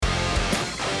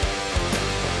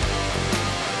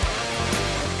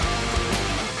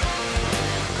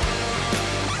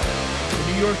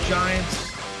York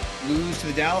Giants lose to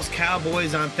the Dallas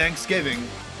Cowboys on Thanksgiving,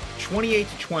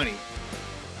 28-20.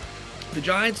 The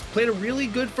Giants played a really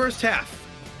good first half,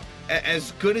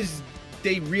 as good as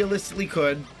they realistically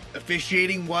could.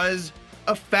 Officiating was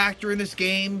a factor in this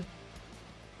game,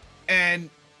 and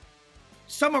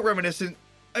somewhat reminiscent.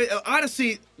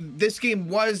 Honestly, this game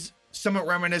was somewhat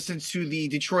reminiscent to the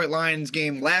Detroit Lions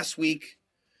game last week.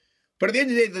 But at the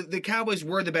end of the day, the Cowboys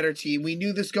were the better team. We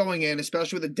knew this going in,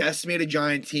 especially with a decimated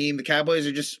Giant team. The Cowboys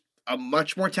are just a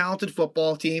much more talented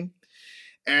football team.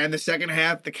 And the second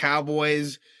half, the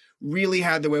Cowboys really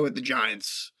had their way with the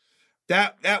Giants.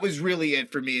 That was really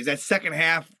it for me. Is that second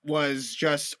half was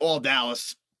just all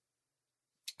Dallas.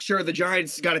 Sure, the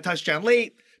Giants got a touchdown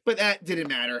late, but that didn't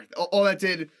matter. All that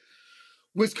did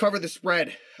was cover the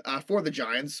spread for the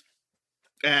Giants,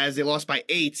 as they lost by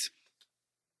 8.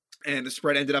 And the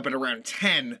spread ended up at around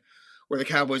 10, where the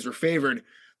Cowboys were favored.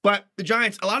 But the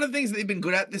Giants, a lot of things that they've been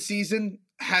good at this season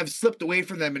have slipped away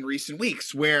from them in recent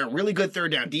weeks, where really good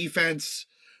third down defense,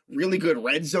 really good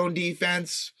red zone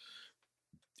defense,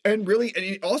 and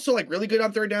also really good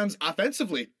on third downs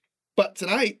offensively. But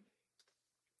tonight,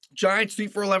 Giants 3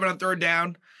 for 11 on third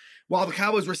down, while the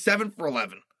Cowboys were 7 for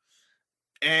 11.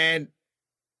 And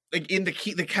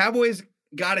the Cowboys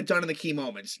got it done in the key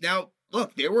moments. Now,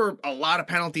 look, there were a lot of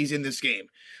penalties in this game.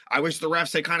 I wish the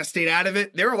refs had kind of stayed out of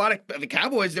it. There were a lot of the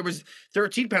Cowboys. There was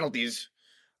 13 penalties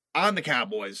on the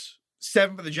Cowboys,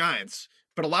 7 for the Giants.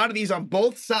 But a lot of these on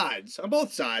both sides.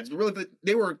 Really,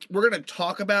 we're going to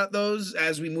talk about those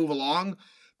as we move along.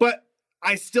 But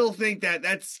I still think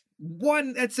that's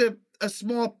a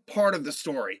small part of the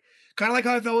story. Kind of like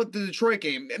how I felt with the Detroit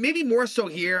game. Maybe more so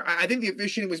here. I think the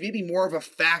officiating was maybe more of a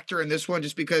factor in this one,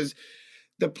 just because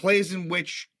the plays in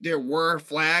which there were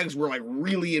flags were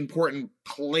really important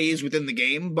plays within the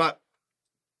game. But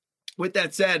with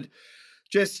that said,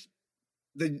 just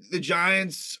the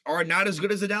Giants are not as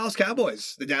good as the Dallas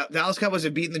Cowboys. The Dallas Cowboys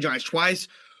have beaten the Giants twice.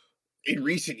 In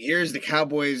recent years, the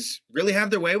Cowboys really have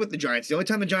their way with the Giants. The only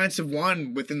time the Giants have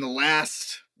won within the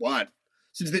last,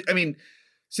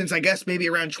 since I guess maybe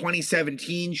around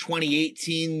 2017,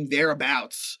 2018,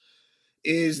 thereabouts,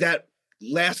 is that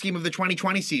last game of the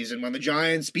 2020 season when the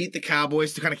Giants beat the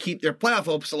Cowboys to kind of keep their playoff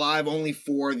hopes alive, only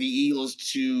for the Eagles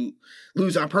to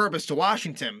lose on purpose to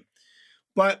Washington.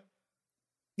 But,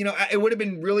 it would have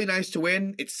been really nice to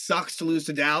win. It sucks to lose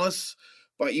to Dallas,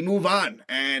 but you move on.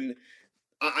 And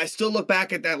I still look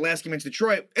back at that last game against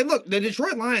Detroit. And look, the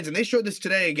Detroit Lions, and they showed this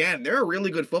today again, they're a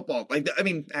really good football.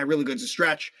 Really good's a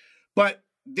stretch, but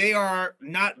they are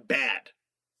not bad.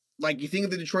 You think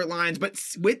of the Detroit Lions, but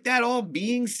with that all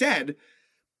being said,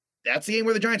 that's the game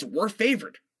where the Giants were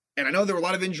favored. And I know there were a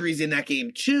lot of injuries in that game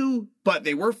too, but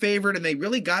they were favored and they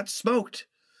really got smoked.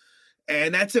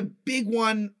 And that's a big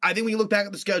one. I think when you look back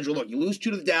at the schedule, look, you lose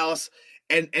 2 to the Dallas,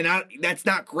 and that's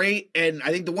not great. And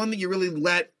I think the one that you really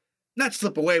let not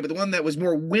slip away, but the one that was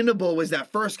more winnable was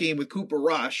that first game with Cooper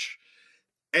Rush.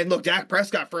 And look, Dak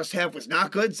Prescott first half was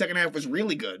not good. Second half was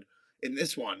really good in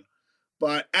this one.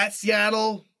 But at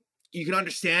Seattle, you can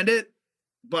understand it.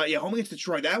 But yeah, home against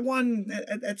Detroit, that one,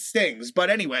 that stings. But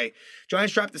anyway,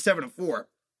 Giants dropped to 7-4.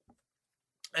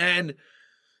 And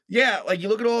yeah, you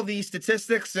look at all these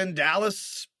statistics, and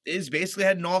Dallas is basically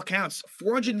heading all counts.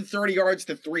 430 yards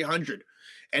to 300.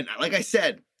 And like I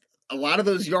said, a lot of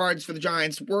those yards for the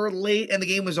Giants were late and the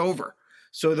game was over.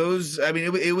 So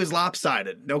it was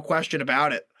lopsided, no question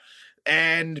about it.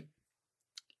 And,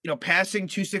 passing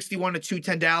 261 to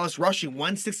 210 Dallas, rushing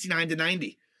 169 to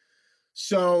 90.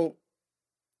 So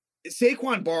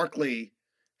Saquon Barkley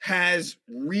has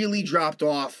really dropped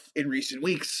off in recent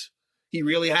weeks. He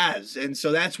really has. And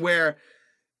so that's where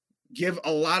give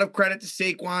a lot of credit to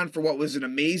Saquon for what was an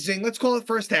amazing, let's call it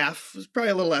first half. It was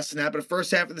probably a little less than that, but a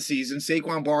first half of the season.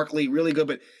 Saquon Barkley, really good,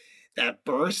 but that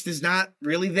burst is not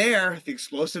really there. The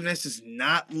explosiveness is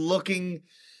not looking,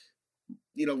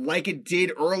 like it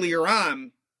did earlier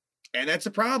on. And that's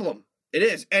a problem. It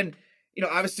is. And,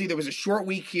 obviously there was a short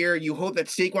week here. You hope that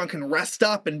Saquon can rest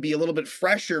up and be a little bit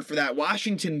fresher for that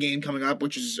Washington game coming up,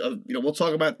 which is, we'll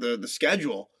talk about the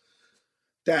schedule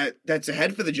that's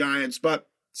ahead for the Giants. But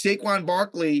Saquon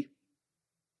Barkley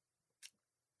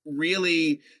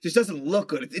really just doesn't look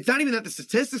good. It's not even that the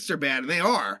statistics are bad, and they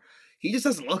are. He just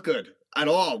doesn't look good at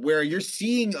all, where you're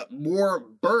seeing more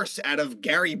bursts out of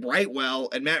Gary Brightwell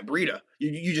and Matt Breida.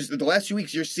 You just, the last 2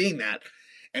 weeks, you're seeing that.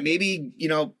 And maybe,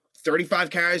 35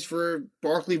 carries for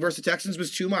Barkley versus the Texans was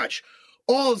too much.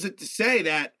 All is it to say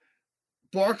that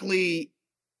Barkley,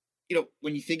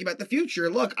 when you think about the future,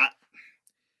 look,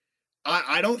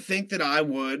 I don't think that I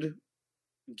would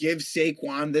give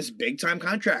Saquon this big-time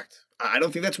contract. I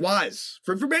don't think that's wise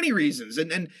for many reasons.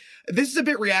 And this is a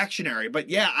bit reactionary, but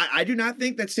yeah, I do not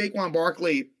think that Saquon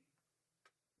Barkley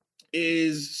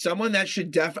is someone that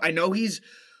should I know he's,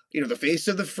 the face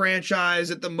of the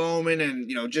franchise at the moment and,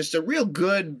 just a real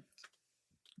good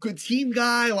team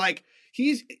guy. Like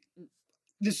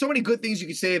there's so many good things you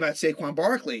could say about Saquon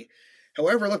Barkley.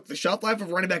 However, look, the shelf life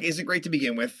of running back isn't great to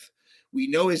begin with. We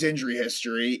know his injury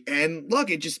history. And look,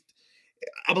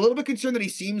 I'm a little bit concerned that he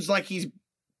seems like he's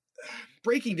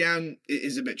breaking down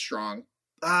is a bit strong.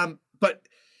 But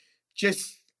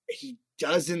just, he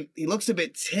looks a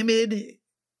bit timid.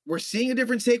 We're seeing a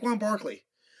different Saquon Barkley.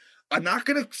 I'm not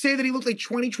going to say that he looked like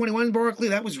 2021 Barkley.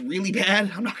 That was really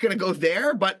bad. I'm not going to go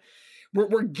there, but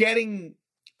we're getting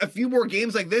a few more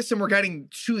games like this and we're getting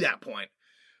to that point.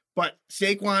 But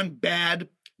Saquon, bad.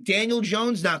 Daniel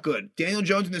Jones, not good. Daniel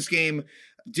Jones in this game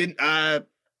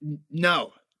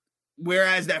no.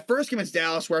 Whereas that first game against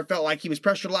Dallas, where I felt like he was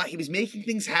pressured a lot, he was making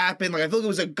things happen. Like I feel like it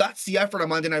was a gutsy effort on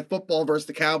Monday Night Football versus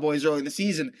the Cowboys early in the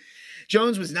season.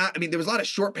 Jones was not. There was a lot of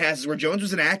short passes where Jones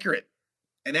was inaccurate,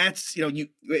 and that's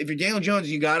if you're Daniel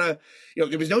Jones, you gotta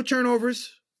there was no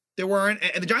turnovers. There weren't,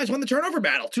 and the Giants won the turnover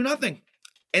battle 2-0,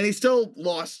 and they still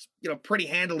lost pretty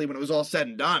handily when it was all said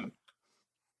and done.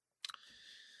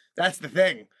 That's the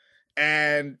thing.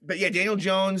 But yeah, Daniel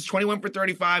Jones, 21 for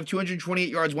 35, 228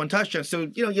 yards, 1 touchdown.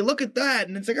 So, you look at that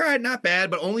and it's like, all right, not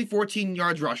bad, but only 14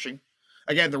 yards rushing.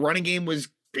 Again, the running game was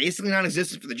basically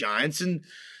non-existent for the Giants. And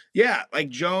yeah, like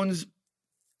Jones,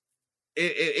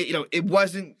 it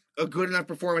wasn't a good enough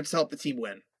performance to help the team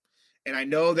win. And I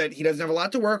know that he doesn't have a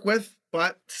lot to work with,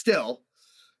 but still,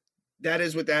 that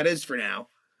is what that is for now.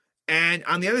 And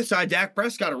on the other side, Dak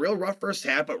Prescott, a real rough first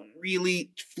half, but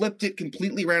really flipped it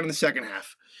completely around in the second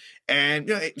half.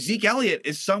 And Zeke Elliott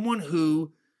is someone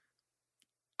who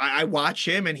I watch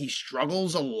him and he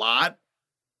struggles a lot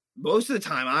most of the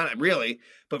time on it, really.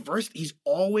 But he's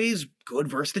always good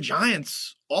versus the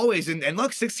Giants. Always. And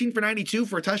look, 16 for 92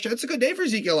 for a touchdown. It's a good day for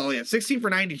Ezekiel Elliott. 16 for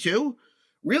 92.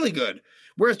 Really good.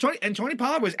 Whereas Tony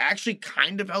Pollard was actually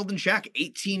kind of held in check.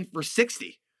 18 for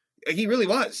 60. He really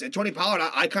was. And Tony Pollard,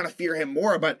 I kind of fear him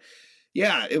more. But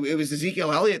yeah, it was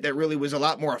Ezekiel Elliott that really was a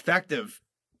lot more effective.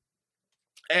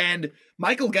 And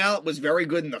Michael Gallup was very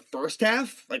good in the first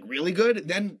half, like really good.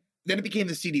 Then it became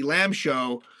the CeeDee Lamb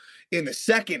show in the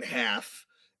second half.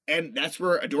 And that's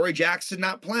where Adoree Jackson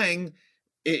not playing,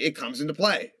 it comes into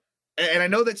play. And I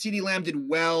know that CeeDee Lamb did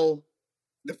well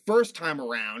the first time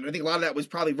around. I think a lot of that was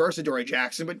probably versus Adoree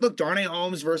Jackson. But look, Darnay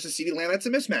Holmes versus CeeDee Lamb, that's a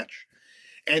mismatch.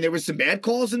 And there was some bad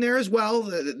calls in there as well.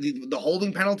 The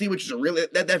holding penalty, which is a really...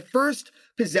 That first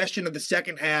possession of the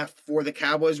second half for the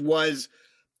Cowboys was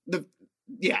the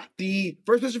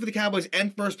first possession for the Cowboys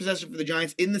and first possession for the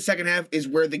Giants in the second half is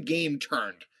where the game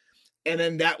turned. And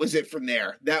then that was it from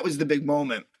there. That was the big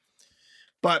moment.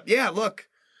 But yeah, look,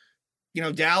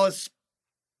 Dallas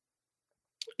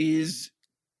is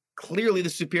clearly the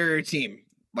superior team.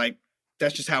 Like,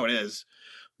 that's just how it is.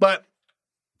 But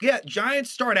yeah,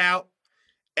 Giants start out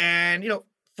and,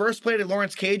 first play to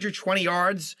Lawrence Cager, 20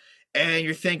 yards. And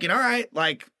you're thinking, all right,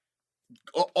 like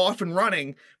off and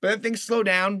running. But then things slow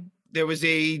down. There was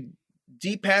a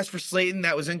deep pass for Slayton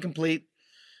that was incomplete.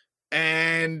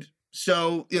 And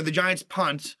so, the Giants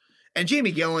punt. And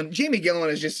Jamie Gillen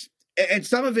is just, and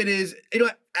some of it is,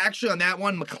 actually on that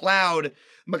one, McLeod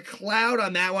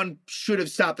on that one should have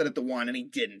stopped it at the 1, and he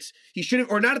didn't. He should have,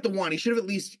 or not at the 1, he should have at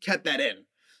least kept that in.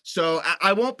 So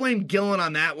I won't blame Gillen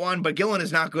on that one, but Gillen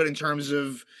is not good in terms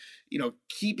of,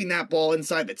 keeping that ball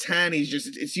inside the 10.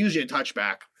 It's usually a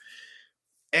touchback.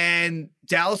 And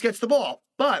Dallas gets the ball.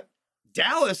 But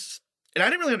Dallas, and I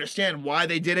didn't really understand why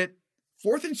they did it.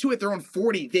 4th and 2 at their own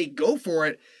 40, they go for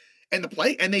it, and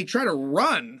they try to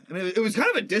run. I mean, it was kind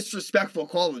of a disrespectful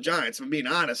call to the Giants, if I'm being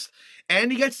honest.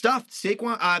 And he gets stuffed.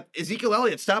 Ezekiel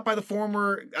Elliott stopped by the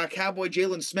former Cowboy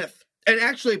Jalen Smith. And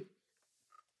actually,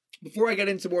 before I get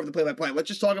into more of the play-by-play, let's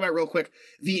just talk about real quick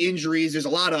the injuries. There's a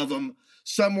lot of them.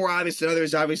 Some more obvious than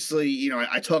others. Obviously,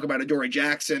 I talk about Adoree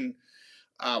Jackson.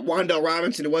 Wan'Dale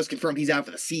Robinson, it was confirmed he's out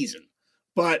for the season.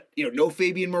 But, no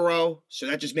Fabian Moreau, so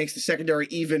that just makes the secondary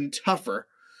even tougher,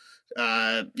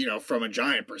 from a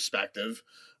Giant perspective.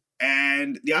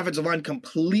 And the offensive line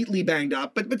completely banged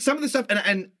up. But some of the stuff,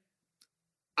 and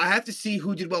I have to see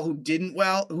who did well,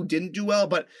 who didn't do well.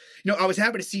 But, I was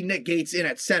happy to see Nick Gates in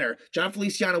at center. John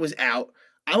Feliciano was out.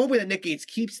 I'm hoping that Nick Gates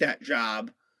keeps that job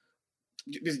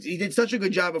because he did such a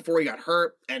good job before he got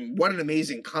hurt. And what an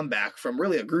amazing comeback from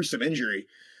really a gruesome injury.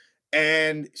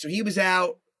 And so he was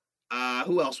out.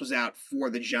 Who else was out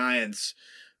for the Giants?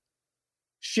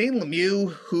 Shane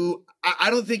Lemieux, who I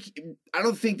don't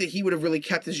think that he would have really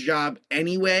kept his job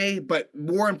anyway. But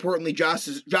more importantly, Josh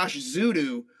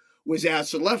Zudu was out.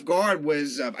 So left guard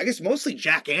was I guess mostly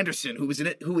Jack Anderson, who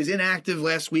was inactive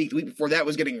last week. The week before that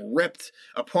was getting ripped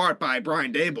apart by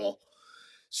Brian Daboll.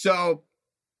 So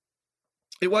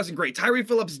it wasn't great. Tyree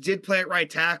Phillips did play at right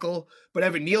tackle, but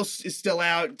Evan Neal is still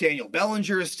out. Daniel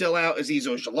Bellinger is still out. Azeez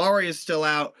Ojulari is still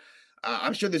out.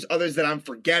 I'm sure there's others that I'm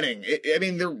forgetting. I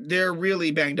mean, they're really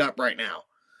banged up right now.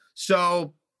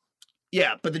 So,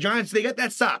 yeah, but the Giants, they got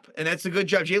that stop, and that's a good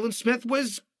job. Jalen Smith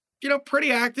was,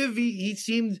 pretty active. He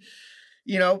seemed,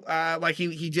 like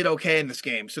he did okay in this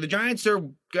game. So the Giants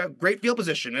got great field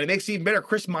position, and it makes it even better.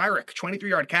 Chris Myrick,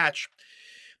 23-yard catch.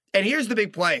 And here's the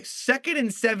big play. 2nd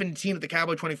and 17 at the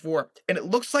Cowboy 24, and it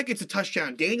looks like it's a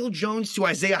touchdown. Daniel Jones to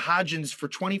Isaiah Hodgins for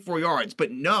 24 yards,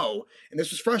 but no, and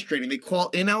this was frustrating, they call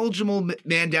ineligible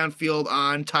man downfield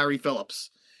on Tyree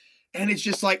Phillips. And it's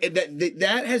just like,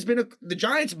 that has been, the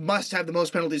Giants must have the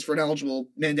most penalties for ineligible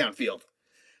man downfield.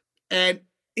 And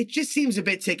it just seems a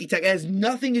bit ticky-tacky. It has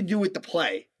nothing to do with the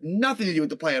play. Nothing to do with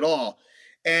the play at all.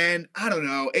 And I don't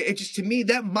know, it just, to me,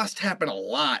 that must happen a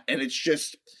lot. And it's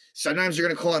just, sometimes you're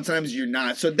going to call and sometimes you're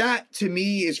not. So that, to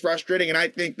me, is frustrating, and I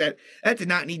think that did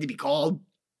not need to be called.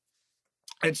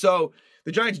 And so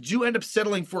the Giants do end up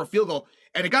settling for a field goal,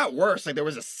 and it got worse. Like, there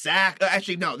was a sack.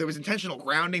 Actually, no, there was intentional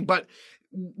grounding, but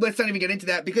let's not even get into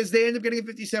that because they end up getting a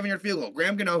 57-yard field goal.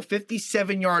 Graham Gano,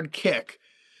 57-yard kick.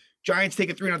 Giants take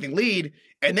a 3-0 lead,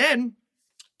 and then,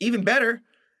 even better,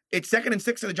 it's 2nd and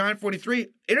 6 at the Giant 43.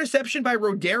 Interception by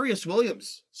Rodarius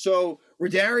Williams. So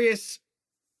Rodarius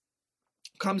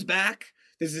comes back.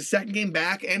 This is his second game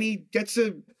back, and he gets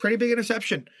a pretty big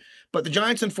interception. But the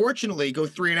Giants, unfortunately, go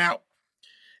 3-and-out.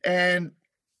 And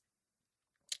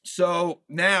so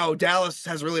now Dallas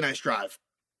has a really nice drive.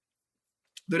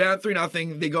 They're down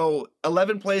 3-0. They go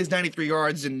 11 plays, 93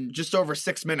 yards in just over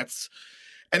 6 minutes.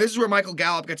 And this is where Michael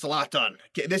Gallup gets a lot done.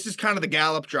 This is kind of the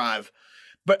Gallup drive,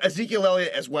 but Ezekiel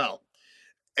Elliott as well.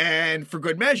 And for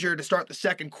good measure, to start the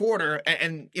second quarter,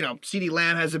 and CeeDee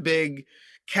Lamb has a big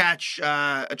catch,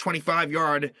 a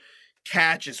 25-yard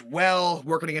catch as well,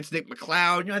 working against Nick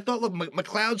McLeod. I thought, look,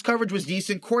 McLeod's coverage was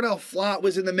decent. Cordell Flott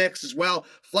was in the mix as well.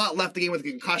 Flott left the game with a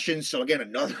concussion, so again,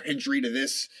 another injury to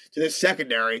this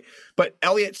secondary. But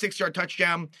Elliott, 6-yard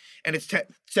touchdown, and it's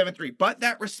 7-3. But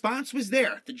that response was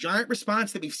there. The Giant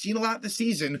response that we've seen a lot this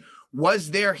season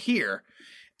was there here.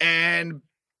 And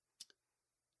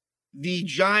the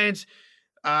Giants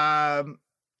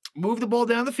moved the ball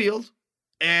down the field.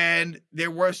 And there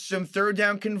were some third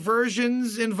down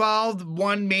conversions involved.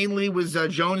 One mainly was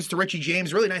Jones to Richie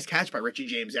James. Really nice catch by Richie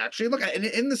James, actually. Look,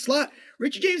 in the slot,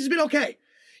 Richie James has been okay.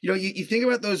 You think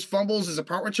about those fumbles as a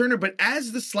punt returner, but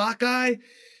as the slot guy,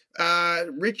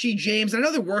 Richie James, I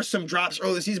know there were some drops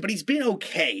early this season, but he's been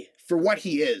okay for what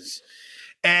he is.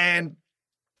 And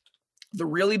the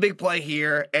really big play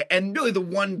here, and really the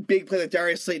one big play that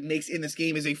Darius Slayton makes in this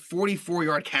game, is a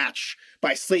 44-yard catch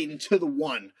by Slayton to the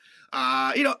one.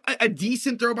 A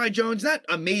decent throw by Jones, not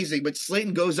amazing, but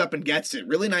Slayton goes up and gets it.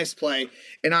 Really nice play.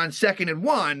 And on 2nd and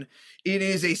 1, it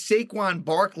is a Saquon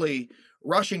Barkley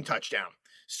rushing touchdown.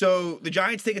 So the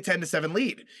Giants take a 10-7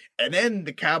 lead. And then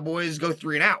the Cowboys go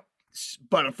 3-and-out.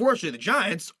 But unfortunately, the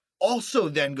Giants also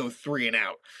then go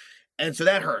 3-and-out. And so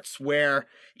that hurts where,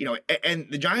 and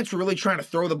the Giants were really trying to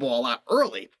throw the ball out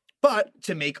early. But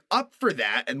to make up for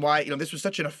that, and why, this was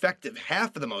such an effective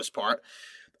half for the most part,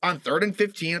 on 3rd and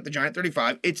 15 at the Giant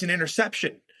 35, it's an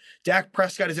interception. Dak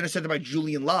Prescott is intercepted by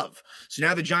Julian Love. So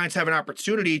now the Giants have an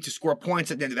opportunity to score points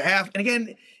at the end of the half. And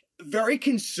again, very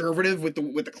conservative with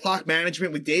the clock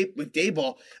management with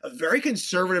Daboll, a very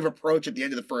conservative approach at the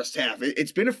end of the first half.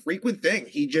 It's been a frequent thing.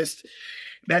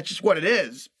 That's just what it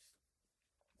is.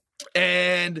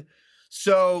 And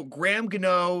so Graham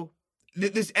Gano,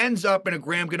 this ends up in a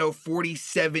Graham Gano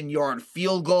 47-yard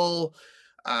field goal,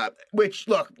 which,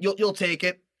 look, you'll take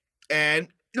it. And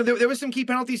there was some key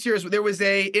penalties here. There was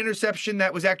a interception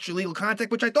that was actually legal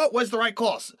contact, which I thought was the right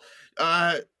call.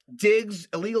 Diggs,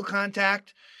 illegal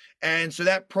contact, and so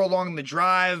that prolonged the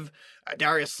drive.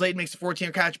 Darius Slayton makes a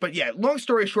 14-yard catch. But yeah, long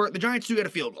story short, the Giants do get a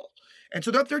field goal. And so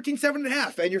they're up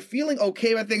 13-7.5, and you're feeling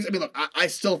okay about things. I mean, look, I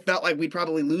still felt like we'd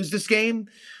probably lose this game,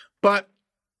 but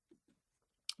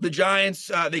the Giants,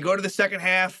 they go to the second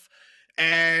half,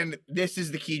 and this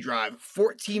is the key drive.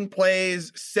 14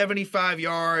 plays, 75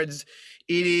 yards.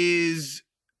 It is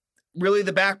really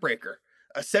the backbreaker.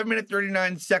 A 7-minute,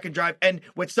 39-second drive. And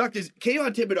what sucked is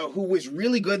Kayvon Thibodeaux, who was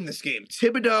really good in this game.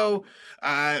 Thibodeaux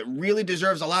really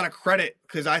deserves a lot of credit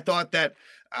because I thought that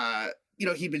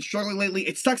he'd been struggling lately.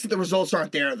 It sucks that the results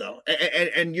aren't there, though.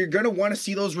 And you're going to want to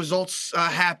see those results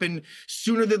happen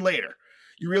sooner than later.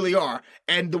 You really are.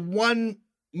 And the one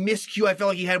miscue I felt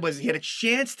like he had was he had a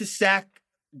chance to sack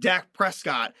Dak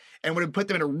Prescott and would have put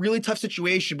them in a really tough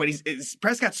situation, but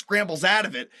Prescott scrambles out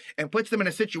of it and puts them in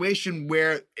a situation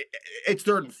where it's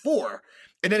 3rd and 4.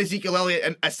 And then Ezekiel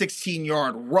Elliott, a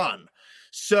 16-yard run.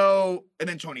 So, and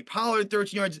then Tony Pollard,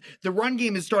 13 yards. The run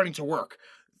game is starting to work.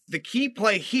 The key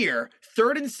play here,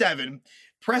 3rd and 7,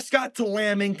 Prescott to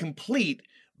Lamb incomplete,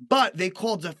 but they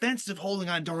called defensive holding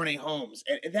on Darnay Holmes.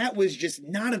 And that was just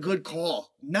not a good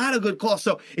call. Not a good call.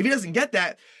 So if he doesn't get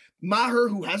that, Maher,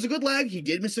 who has a good leg, he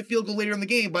did miss a field goal later in the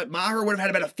game, but Maher would have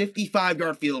had about a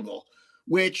 55-yard field goal,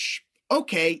 which,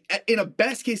 okay, in a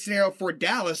best-case scenario for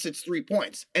Dallas, it's 3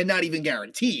 points and not even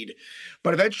guaranteed.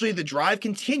 But eventually the drive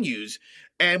continues,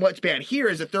 and what's bad here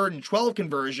is a 3rd and 12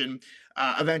 conversion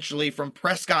eventually from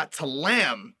Prescott to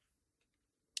Lamb.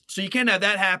 So you can't have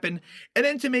that happen. And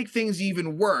then to make things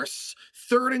even worse,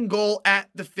 3rd and goal at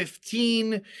the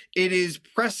 15. It is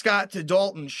Prescott to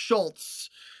Dalton Schultz.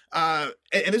 And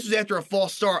this was after a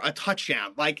false start, a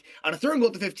touchdown. Like, on a 3rd and goal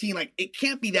at the 15, like, it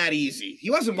can't be that easy. He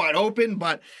wasn't wide open,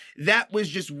 but that was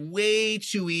just way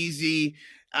too ezy.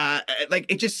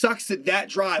 Like, it just sucks that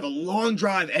drive, a long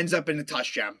drive, ends up in a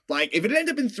touchdown. Like, if it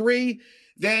ended up in 3,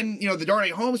 then, the Darnay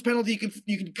Holmes penalty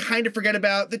you can kind of forget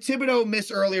about. The Thibodeau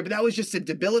miss earlier, but that was just a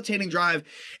debilitating drive.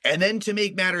 And then to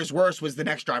make matters worse was the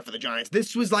next drive for the Giants.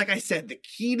 This was, like I said, the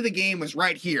key to the game was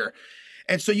right here.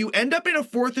 And so you end up in a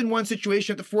 4th and 1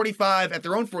 situation at the 45, at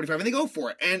their own 45, and they go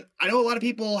for it. And I know a lot of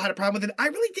people had a problem with it. I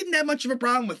really didn't have much of a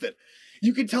problem with it.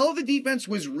 You could tell the defense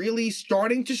was really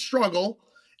starting to struggle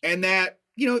and that,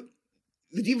 the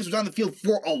defense was on the field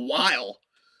for a while.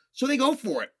 So they go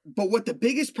for it. But what the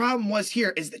biggest problem was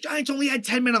here is the Giants only had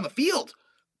 10 men on the field.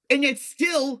 And yet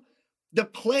still, the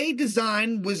play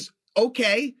design was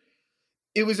okay.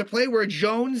 It was a play where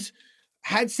Jones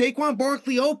had Saquon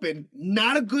Barkley open.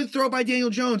 Not a good throw by Daniel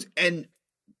Jones.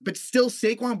 But still,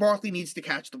 Saquon Barkley needs to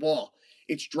catch the ball.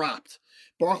 It's dropped.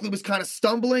 Barkley was kind of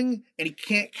stumbling, and he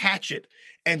can't catch it.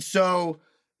 And so,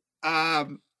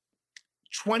 14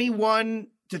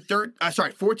 to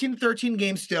 13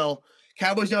 game still.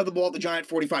 Cowboys now have the ball at the Giant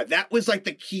 45. That was like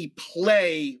the key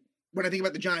play when I think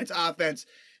about the Giants offense.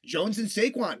 Jones and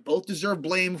Saquon both deserve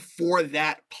blame for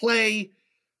that play,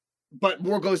 but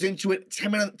more goes into it.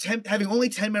 Having only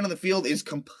 10 men on the field is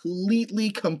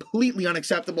completely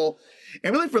unacceptable.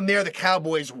 And really from there, the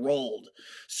Cowboys rolled.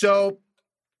 So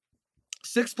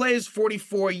 6 plays,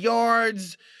 44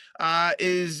 yards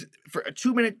is for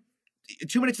 2 minutes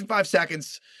and 5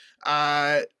 seconds.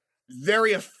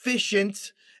 Very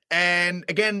efficient. And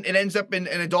again, it ends up in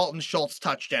a Dalton Schultz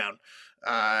touchdown.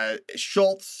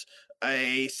 Schultz,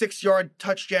 a 6-yard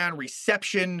touchdown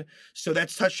reception. So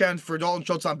that's touchdown for Dalton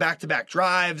Schultz on back-to-back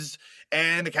drives.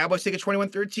 And the Cowboys take a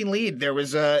 21-13 lead. There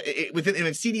was and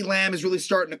CeeDee Lamb is really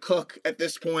starting to cook at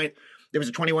this point. There was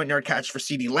a 21-yard catch for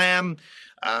CeeDee Lamb.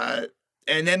 And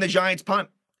then the Giants punt.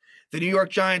 The New York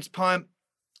Giants punt.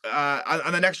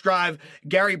 On the next drive,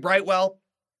 Gary Brightwell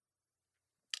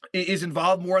is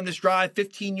involved more in this drive.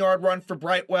 15-yard run for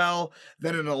Brightwell,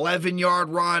 then an 11-yard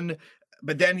run.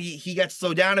 But then he gets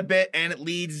slowed down a bit, and it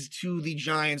leads to the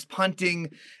Giants punting.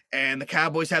 And the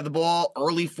Cowboys have the ball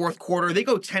early 4th quarter. They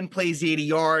go 10 plays, 80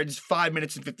 yards, 5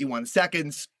 minutes and 51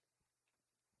 seconds.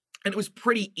 And it was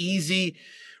pretty easy.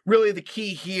 Really the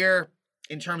key here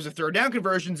in terms of 3rd down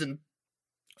conversions, and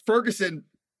Ferguson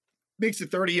makes a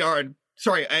 30-yard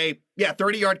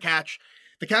catch.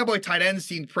 The Cowboy tight ends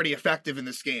seemed pretty effective in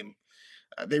this game.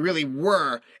 They really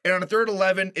were. And on a 3rd and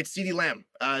 11, it's CeeDee Lamb.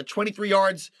 23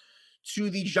 yards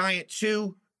to the Giant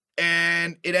 2.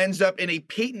 And it ends up in a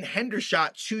Peyton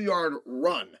Hendershot 2-yard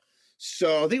run.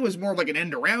 So I think it was more of like an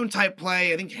end-around type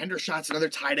play. I think Hendershot's another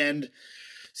tight end.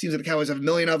 Seems like the Cowboys have a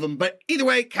million of them. But either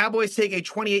way, Cowboys take a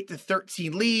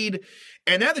 28-13 lead.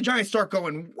 And now the Giants start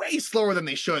going way slower than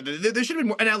they should. There should have been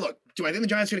more. And now look, do I think the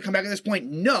Giants are going to come back at this point?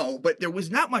 No, but there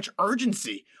was not much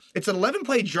urgency. It's an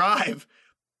 11-play drive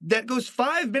that goes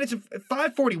 5 minutes and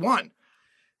 5:41.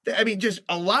 I mean, just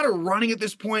a lot of running at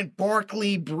this point.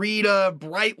 Barkley, Breida,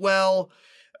 Brightwell.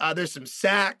 There's some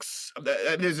sacks.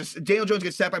 Daniel Jones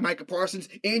gets sacked by Micah Parsons.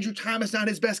 Andrew Thomas, not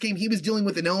his best game. He was dealing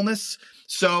with an illness.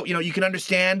 So, you can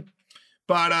understand.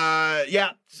 But,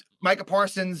 Micah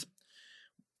Parsons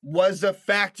was a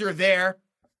factor there.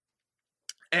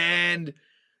 And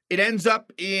it ends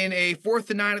up in a 4th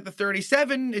and 9 at the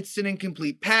 37. It's an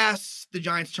incomplete pass. The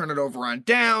Giants turn it over on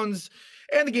downs.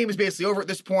 And the game is basically over at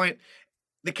this point.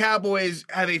 The Cowboys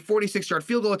have a 46-yard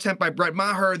field goal attempt by Brett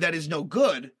Maher that is no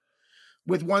good.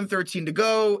 with 1:13 to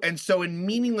go. And so in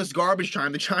meaningless garbage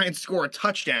time, the Giants score a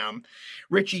touchdown.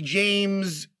 Richie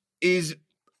James is,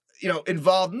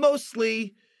 involved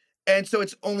mostly. And so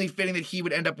it's only fitting that he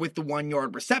would end up with the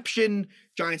 1-yard reception.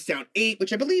 Giants down 8,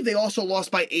 which I believe they also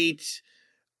lost by 8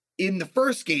 in the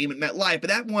first game at MetLife, but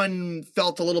that one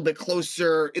felt a little bit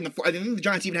closer I think the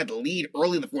Giants even had the lead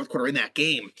early in the fourth quarter in that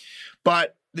game.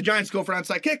 But the Giants go for an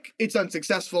onside kick. It's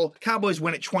unsuccessful. Cowboys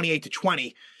win at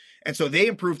 28-20. And so they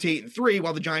improved to 8-3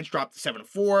 while the Giants dropped to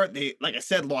 7-4. They, like I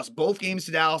said, lost both games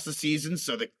to Dallas this season.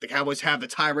 So the Cowboys have the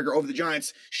tiebreaker over the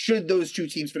Giants. Should those two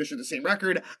teams finish with the same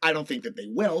record? I don't think that they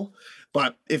will.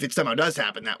 But if it somehow does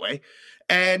happen that way.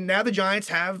 And now the Giants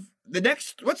have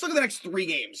let's look at the next 3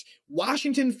 games.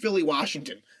 Washington, Philly,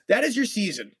 Washington. That is your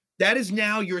season. That is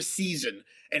now your season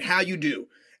and how you do.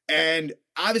 And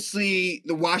obviously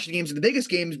the Washington games are the biggest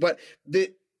games, but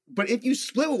if you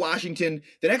split with Washington,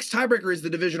 the next tiebreaker is the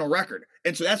divisional record.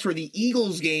 And so that's where the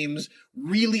Eagles games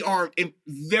really are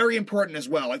very important as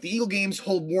well. Like the Eagle games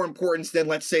hold more importance than,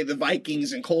 let's say, the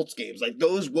Vikings and Colts games. Like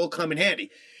those will come in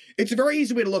handy. It's a very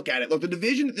easy way to look at it. Look, the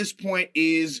division at this point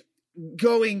is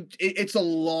it's a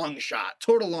long shot,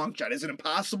 total long shot. Is it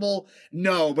impossible?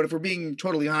 No, but if we're being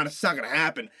totally honest, it's not going to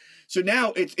happen. So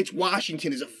now it's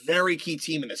Washington is a very key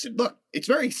team in this. And look, it's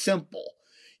very simple.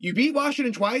 You beat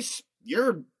Washington twice,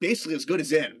 you're basically as good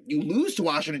as in. You lose to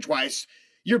Washington twice,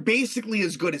 you're basically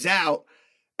as good as out.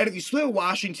 And if you split with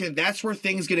Washington, that's where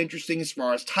things get interesting as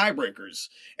far as tiebreakers.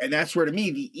 And that's where, to me,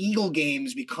 the Eagle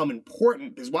games become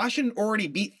important because Washington already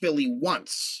beat Philly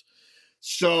once.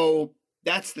 So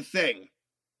that's the thing.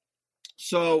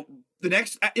 So the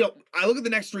next, I look at the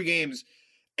next 3 games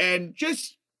and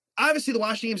just obviously the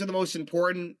Washington games are the most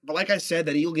important. But like I said,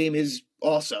 that Eagle game is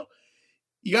also.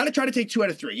 You got to try to take 2 out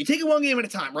of 3. You take it 1 game at a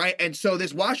time, right? And so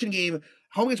this Washington game,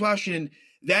 home against Washington,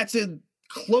 that's a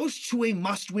close to a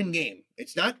must-win game.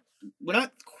 We're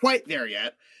not quite there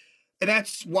yet. And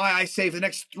that's why I say for the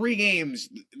next 3 games,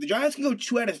 the Giants can go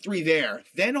 2 out of 3 there.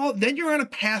 Then you're on a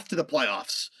path to the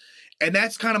playoffs. And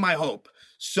that's kind of my hope.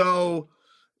 So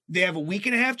they have a week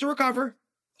and a half to recover.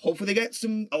 Hopefully they get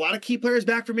a lot of key players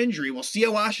back from injury. We'll see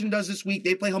how Washington does this week.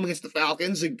 They play home against the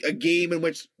Falcons, a game in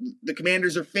which the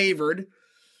Commanders are favored.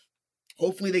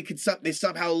 Hopefully they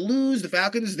somehow lose. The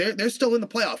Falcons, they're still in the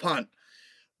playoff hunt.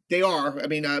 They are. I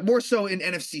mean, more so in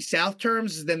NFC South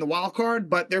terms than the wild card,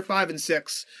 but they're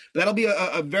 5-6. That'll be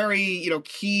a very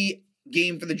key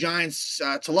game for the Giants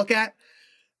to look at.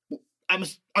 I'm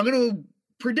going to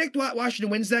predict Washington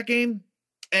wins that game,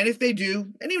 and if they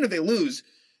do, and even if they lose,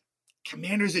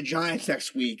 Commanders at Giants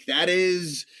next week. That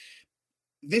is,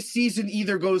 this season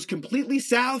either goes completely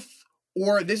south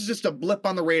or this is just a blip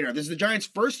on the radar. This is the Giants'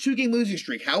 first 2-game losing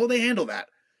streak. How will they handle that?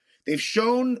 They've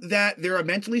shown that they're a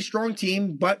mentally strong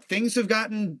team, but things have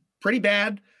gotten pretty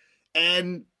bad,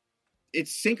 and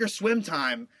it's sink or swim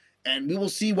time, and we will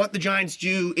see what the Giants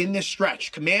do in this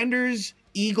stretch. Commanders,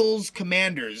 Eagles,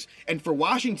 Commanders. And for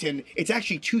Washington, it's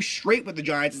actually 2 straight with the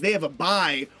Giants. They have a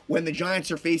bye when the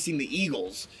Giants are facing the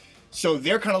Eagles. So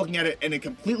they're kind of looking at it in a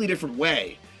completely different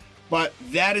way. But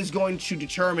that is going to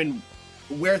determine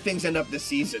where things end up this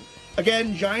season.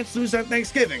 Again, Giants lose on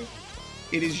Thanksgiving.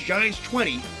 It is Giants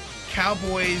 20,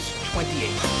 Cowboys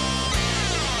 28.